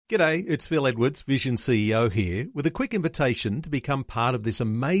G'day, it's Phil Edwards, Vision CEO here, with a quick invitation to become part of this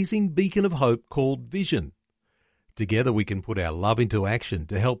amazing beacon of hope called Vision. Together we can put our love into action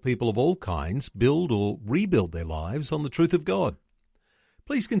to help people of all kinds build or rebuild their lives on the truth of God.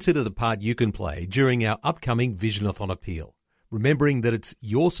 Please consider the part you can play during our upcoming Visionathon appeal, remembering that it's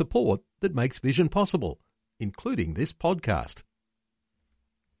your support that makes Vision possible, including this podcast.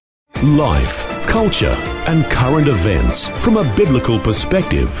 Life, culture, and current events from a biblical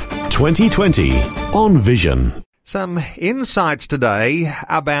perspective. 2020 on Vision. Some insights today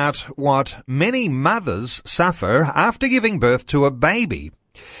about what many mothers suffer after giving birth to a baby.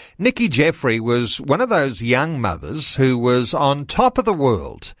 Nikki Jeffrey was one of those young mothers who was on top of the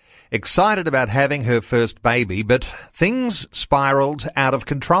world, excited about having her first baby, but things spiraled out of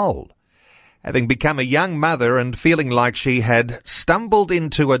control. Having become a young mother and feeling like she had stumbled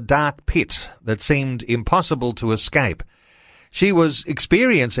into a dark pit that seemed impossible to escape, she was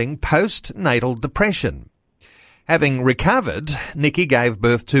experiencing postnatal depression. Having recovered, Nikki gave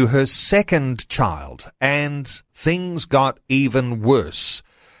birth to her second child, and things got even worse.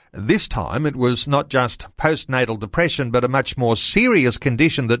 This time it was not just postnatal depression, but a much more serious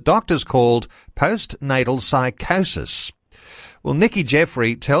condition that doctors called postnatal psychosis. Well, Nikki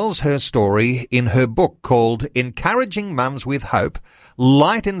Jeffrey tells her story in her book called Encouraging Mums with Hope,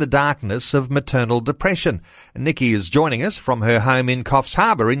 Light in the Darkness of Maternal Depression. And Nikki is joining us from her home in Coffs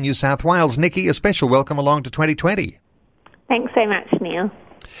Harbour in New South Wales. Nikki, a special welcome along to 2020. Thanks so much, Neil.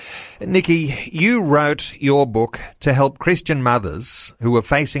 Nikki, you wrote your book to help Christian mothers who are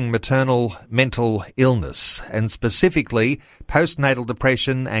facing maternal mental illness, and specifically postnatal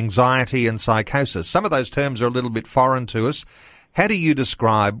depression, anxiety and psychosis. Some of those terms are a little bit foreign to us. How do you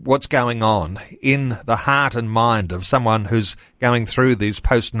describe what's going on in the heart and mind of someone who's going through these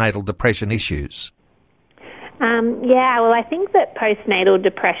postnatal depression issues? Well, I think that postnatal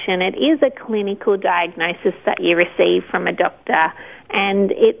depression, it is a clinical diagnosis that you receive from a doctor,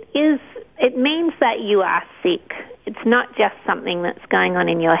 and it means that you are sick. It's not just something that's going on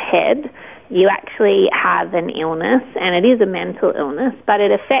in your head. You actually have an illness, and it is a mental illness, but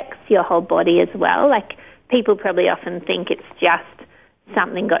it affects your whole body as well. Like, people probably often think it's just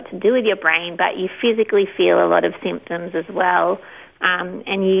something got to do with your brain, but you physically feel a lot of symptoms as well.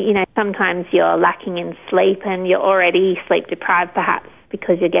 And you know, sometimes you're lacking in sleep and you're already sleep deprived perhaps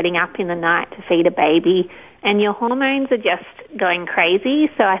because you're getting up in the night to feed a baby and your hormones are just going crazy.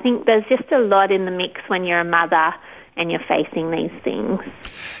 So I think there's just a lot in the mix when you're a mother and you're facing these things.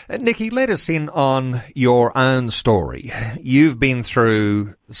 Nikki, let us in on your own story. You've been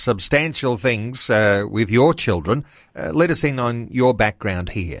through substantial things with your children. Let us in on your background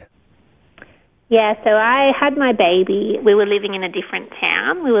here. Yeah, so I had my baby. We were living in a different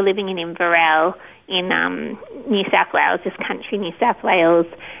town. We were living in Inverell in New South Wales, just country New South Wales.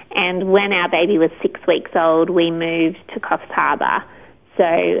 And when our baby was 6 weeks old, we moved to Coffs Harbour. So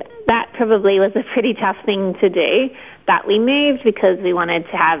that probably was a pretty tough thing to do. But we moved because we wanted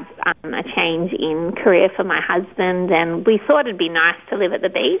to have a change in career for my husband, and we thought it'd be nice to live at the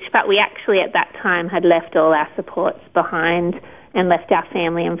beach, but we actually at that time had left all our supports behind and left our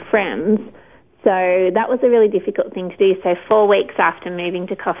family and friends. So that was a really difficult thing to do. So 4 weeks after moving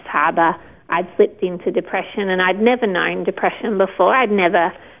to Coffs Harbour, I'd slipped into depression, and I'd never known depression before. I'd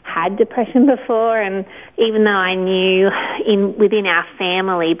never had depression before, and even though I knew within our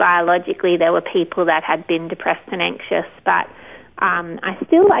family, biologically, there were people that had been depressed and anxious, but I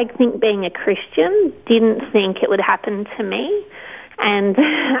still, think being a Christian, didn't think it would happen to me. And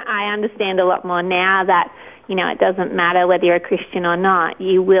I understand a lot more now that, you know, it doesn't matter whether you're a Christian or not.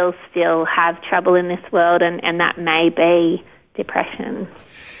 You will still have trouble in this world, and that may be depression.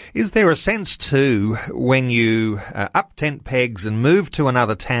 Is there a sense, too, when you up tent pegs and move to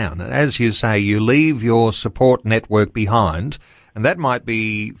another town, and as you say, you leave your support network behind, and that might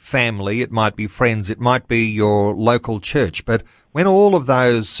be family, it might be friends, it might be your local church, but when all of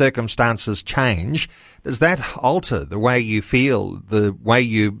those circumstances change, does that alter the way you feel, the way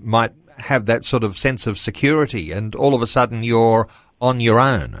you might have that sort of sense of security, and all of a sudden you're on your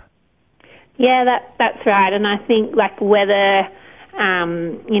own? Yeah, that's right. And I think whether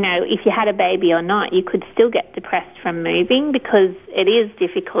if you had a baby or not, you could still get depressed from moving because it is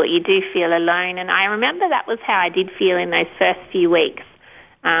difficult. You do feel alone. And I remember that was how I did feel in those first few weeks,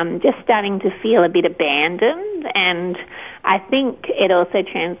 just starting to feel a bit abandoned. And I think it also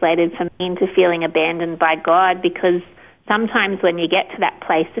translated for me into feeling abandoned by God, because sometimes when you get to that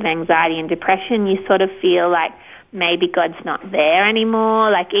place of anxiety and depression, you sort of feel like maybe God's not there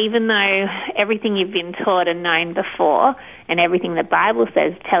anymore. Like, even though everything you've been taught and known before and everything the Bible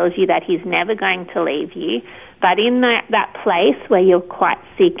says tells you that he's never going to leave you, but in that place where you're quite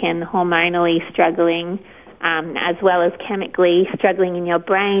sick and hormonally struggling, as well as chemically struggling in your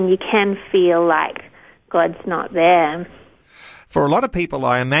brain, you can feel like God's not there. For a lot of people,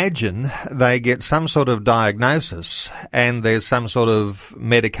 I imagine they get some sort of diagnosis and there's some sort of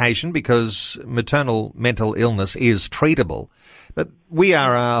medication because maternal mental illness is treatable. But we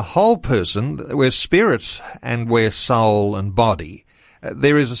are a whole person. We're spirit and we're soul and body.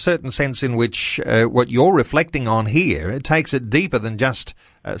 There is a certain sense in which what you're reflecting on here, it takes it deeper than just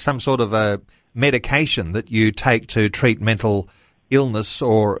some sort of a medication that you take to treat mental illness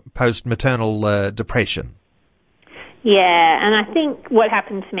or post-maternal depression. Yeah, and I think what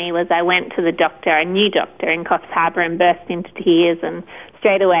happened to me was I went to the doctor, a new doctor in Coffs Harbour, and burst into tears, and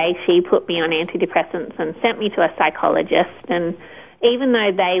straight away she put me on antidepressants and sent me to a psychologist. And even though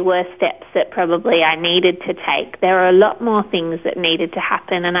they were steps that probably I needed to take, there are a lot more things that needed to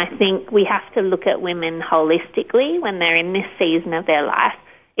happen. And I think we have to look at women holistically when they're in this season of their life.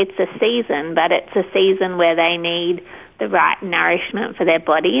 It's a season, but it's a season where they need the right nourishment for their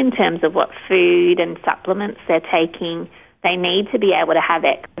body in terms of what food and supplements they're taking. They need to be able to have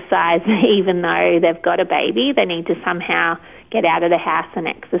exercise even though they've got a baby. They need to somehow get out of the house and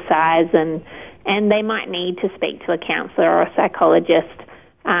exercise, and they might need to speak to a counsellor or a psychologist.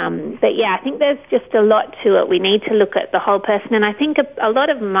 But yeah, I think there's just a lot to it. We need to look at the whole person. And I think a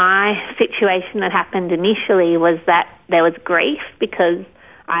lot of my situation that happened initially was that there was grief because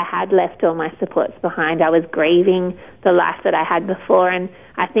I had left all my supports behind. I was grieving the life that I had before, and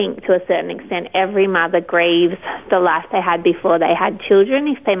I think to a certain extent every mother grieves the life they had before they had children.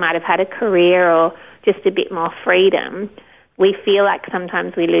 If they might have had a career or just a bit more freedom, we feel like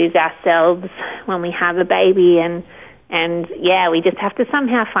sometimes we lose ourselves when we have a baby, and yeah, we just have to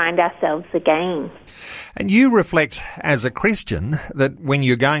somehow find ourselves again. And you reflect as a Christian that when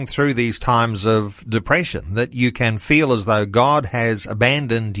you're going through these times of depression, that you can feel as though God has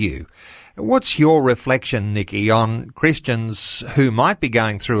abandoned you. What's your reflection, Nikki, on Christians who might be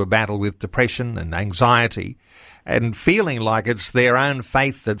going through a battle with depression and anxiety and feeling like it's their own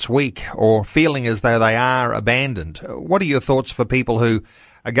faith that's weak or feeling as though they are abandoned? What are your thoughts for people who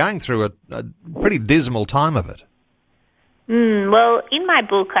are going through a pretty dismal time of it? Well, in my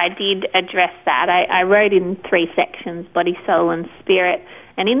book, I did address that. I wrote in 3 sections, body, soul, and spirit.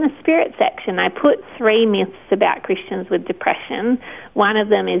 And in the spirit section, I put 3 myths about Christians with depression. One of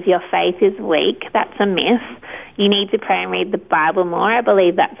them is your faith is weak. That's a myth. You need to pray and read the Bible more. I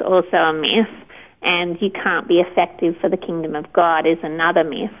believe that's also a myth. And you can't be effective for the kingdom of God is another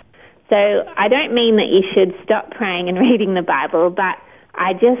myth. So I don't mean that you should stop praying and reading the Bible, but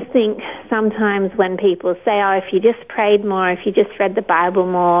I just think sometimes when people say, oh, if you just prayed more, if you just read the Bible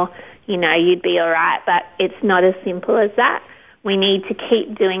more, you know, you'd be all right. But it's not as simple as that. We need to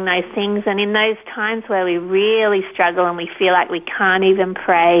keep doing those things. And in those times where we really struggle and we feel like we can't even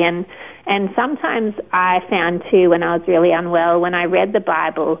pray, and sometimes I found too when I was really unwell, when I read the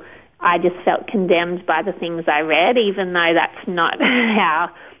Bible, I just felt condemned by the things I read, even though that's not how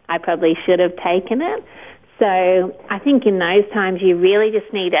I probably should have taken it. So I think in those times you really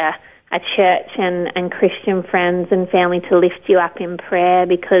just need a church and Christian friends and family to lift you up in prayer,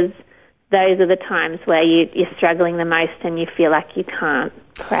 because those are the times where you're struggling the most and you feel like you can't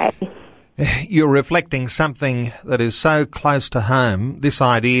pray. You're reflecting something that is so close to home, this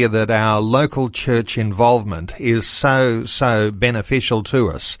idea that our local church involvement is so beneficial to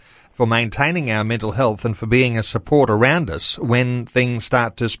us for maintaining our mental health and for being a support around us when things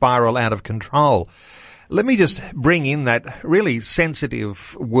start to spiral out of control. Let me just bring in that really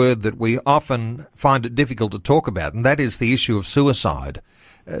sensitive word that we often find it difficult to talk about, and that is the issue of suicide.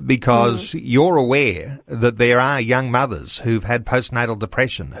 Because you're aware that there are young mothers who've had postnatal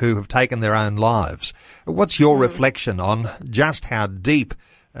depression, who have taken their own lives. What's your reflection on just how deep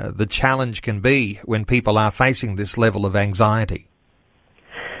the challenge can be when people are facing this level of anxiety?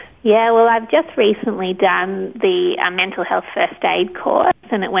 Yeah, well, I've just recently done the mental health first aid course,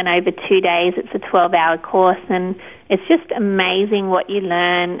 and it went over 2 days. It's a 12-hour course, and it's just amazing what you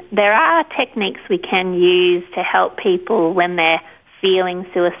learn. There are techniques we can use to help people when they're feeling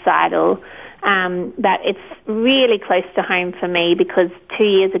suicidal, but it's really close to home for me because 2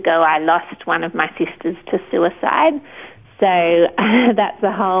 years ago I lost one of my sisters to suicide. So that's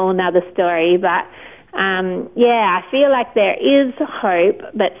a whole nother story, but I feel like there is hope,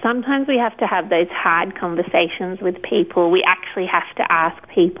 but sometimes we have to have those hard conversations with people. We actually have to ask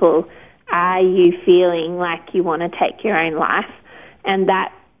people, are you feeling like you want to take your own life? And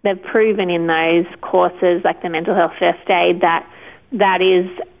that they've proven in those courses, like the mental health first aid, that is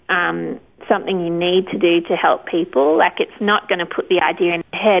something you need to do to help people. Like, it's not going to put the idea in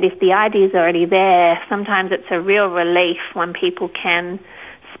their head. If the idea is already there, sometimes it's a real relief when people can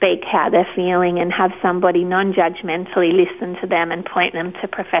speak how they're feeling and have somebody non-judgmentally listen to them and point them to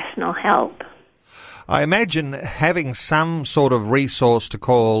professional help. I imagine having some sort of resource to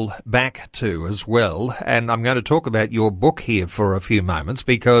call back to as well, and I'm going to talk about your book here for a few moments,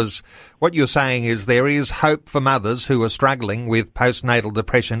 because what you're saying is there is hope for mothers who are struggling with postnatal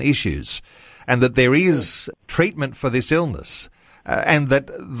depression issues, and that there is treatment for this illness, and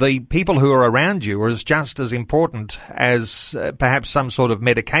that the people who are around you are just as important as perhaps some sort of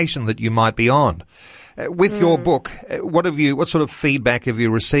medication that you might be on. With your book, what sort of feedback have you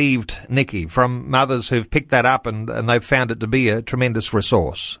received, Nikki, from mothers who've picked that up and they've found it to be a tremendous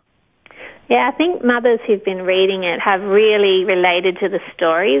resource? Yeah, I think mothers who've been reading it have really related to the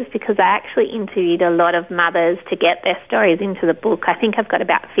stories, because I actually interviewed a lot of mothers to get their stories into the book. I think I've got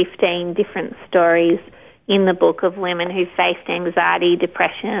about 15 different stories in the book of women who faced anxiety,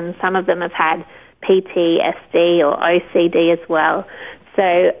 depression. Some of them have had PTSD or OCD as well.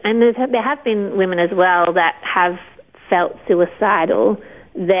 So, and there have been women as well that have felt suicidal.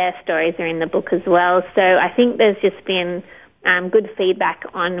 Their stories are in the book as well. So I think there's just been good feedback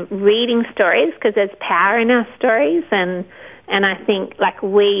on reading stories, because there's power in our stories. And I think, like,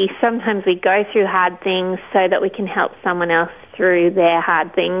 sometimes we go through hard things so that we can help someone else through their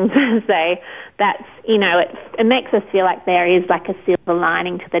hard things. So that's, it makes us feel like there is like a silver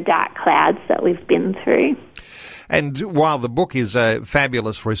lining to the dark clouds that we've been through. And while the book is a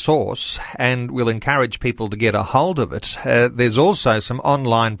fabulous resource and will encourage people to get a hold of it, there's also some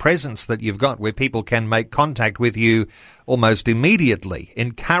online presence that you've got where people can make contact with you almost immediately.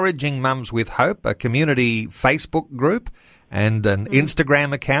 Encouraging Mums with Hope, a community Facebook group and an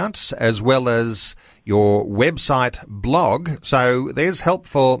Instagram account, as well as your website blog. So there's help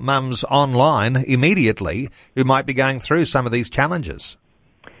for mums online immediately who might be going through some of these challenges.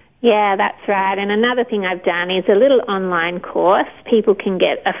 Yeah, that's right. And another thing I've done is a little online course. People can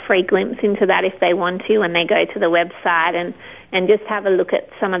get a free glimpse into that if they want to when they go to the website and just have a look at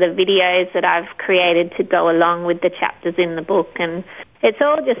some of the videos that I've created to go along with the chapters in the book. And it's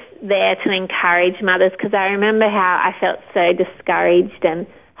all just there to encourage mothers, because I remember how I felt so discouraged and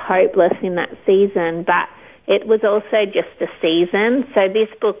hopeless in that season, but it was also just a season. So this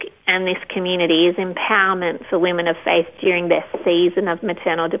book and this community is empowerment for women of faith during their season of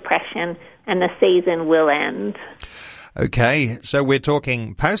maternal depression, and the season will end. Okay, so we're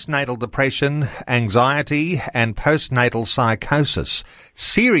talking postnatal depression, anxiety, and postnatal psychosis.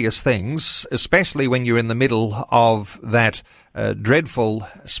 Serious things, especially when you're in the middle of that dreadful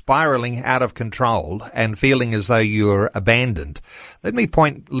spiralling out of control and feeling as though you're abandoned. Let me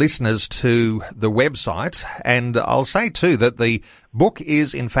point listeners to the website, and I'll say too that the book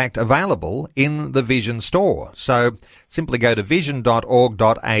is in fact available in the Vision store. So simply go to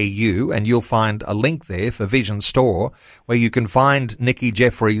vision.org.au and you'll find a link there for Vision store where you can find Nikki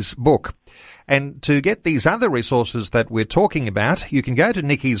Jeffrey's book. And to get these other resources that we're talking about, you can go to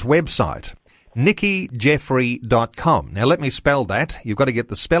Nikki's website, nikkijeffrey.com. Now let me spell that. You've got to get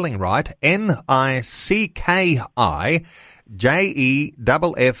the spelling right.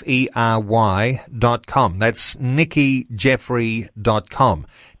 nikkijeffrey.com. That's nikkijeffrey.com.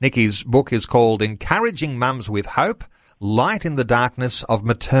 Nikki's book is called Encouraging Mums with Hope, Light in the Darkness of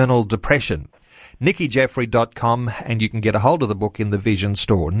Maternal Depression. nikkijeffrey.com, and you can get a hold of the book in the Vision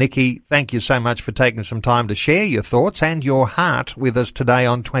store. Nikki, thank you so much for taking some time to share your thoughts and your heart with us today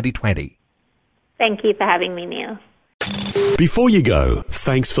on 2020. Thank you for having me, Neil. Before you go,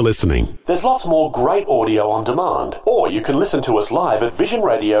 thanks for listening. There's lots more great audio on demand, or you can listen to us live at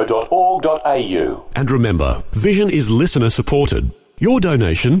visionradio.org.au. And remember, Vision is listener supported. Your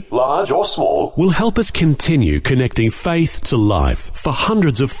donation, large or small, will help us continue connecting faith to life for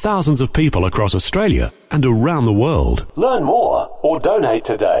hundreds of thousands of people across Australia and around the world. Learn more or donate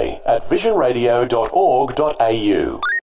today at visionradio.org.au.